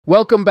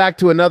Welcome back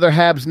to another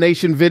Habs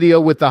Nation video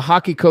with the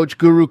hockey coach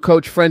guru,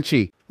 Coach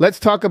Frenchie. Let's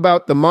talk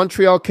about the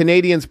Montreal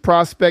Canadiens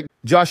prospect,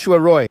 Joshua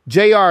Roy.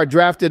 JR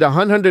drafted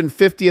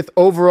 150th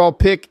overall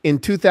pick in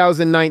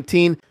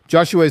 2019.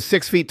 Joshua is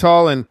 6 feet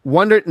tall and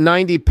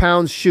 190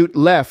 pounds, shoot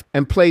left,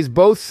 and plays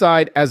both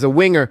sides as a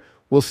winger.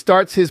 Will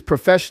start his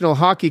professional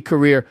hockey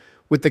career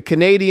with the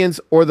Canadiens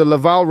or the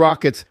Laval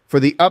Rockets for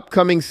the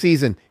upcoming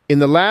season. In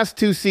the last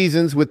 2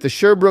 seasons with the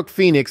Sherbrooke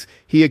Phoenix,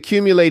 he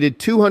accumulated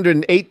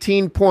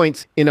 218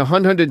 points in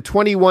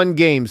 121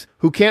 games.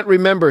 Who can't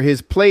remember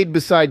his played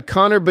beside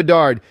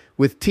Bedard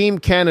with Team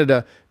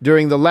Canada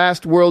during the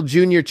last World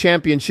Junior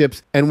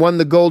Championships and won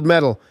the gold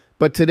medal.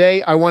 But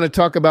today I want to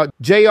talk about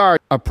JR,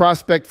 a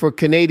prospect for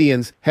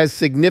Canadiens, has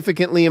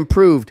significantly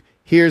improved.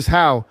 Here's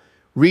how.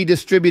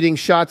 Redistributing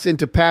shots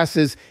into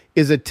passes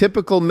is a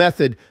typical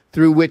method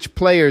through which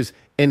players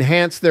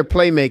enhance their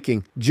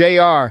playmaking.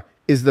 JR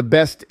is the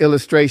best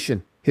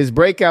illustration. His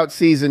breakout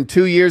season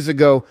 2 years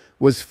ago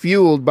was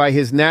fueled by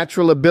his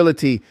natural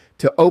ability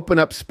to open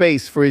up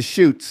space for his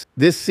shoots.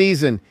 This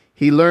season,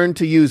 he learned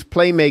to use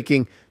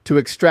playmaking to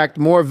extract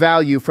more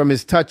value from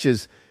his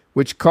touches,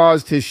 which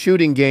caused his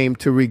shooting game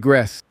to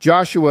regress.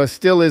 Joshua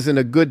still isn't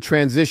a good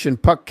transition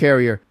puck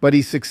carrier, but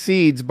he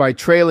succeeds by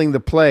trailing the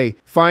play,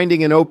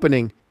 finding an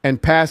opening, and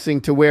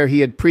passing to where he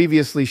had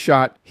previously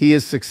shot. He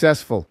is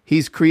successful.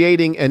 He's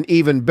creating an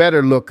even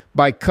better look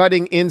by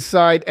cutting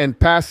inside and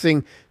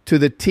passing to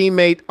the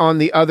teammate on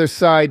the other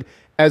side,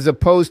 as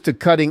opposed to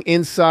cutting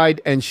inside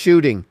and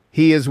shooting.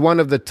 He is one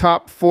of the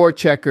top 4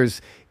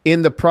 checkers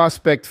in the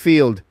prospect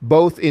field,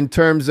 both in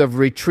terms of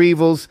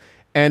retrievals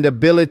and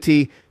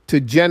ability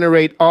to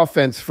generate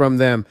offense from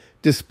them,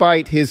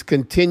 despite his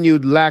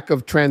continued lack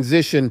of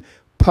transition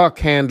puck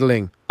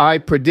handling. I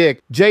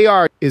predict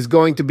JR is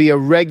going to be a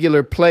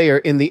regular player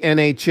in the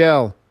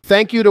NHL.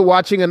 Thank you to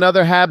watching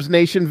another Habs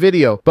Nation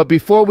video. But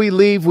before we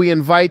leave, we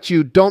invite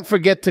you, don't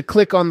forget to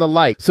click on the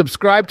like,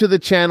 subscribe to the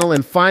channel,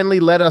 and finally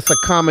let us a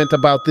comment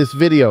about this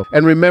video.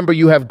 And remember,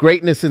 you have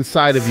greatness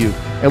inside of you,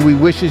 and we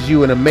wishes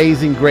you an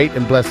amazing, great,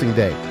 and blessing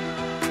day.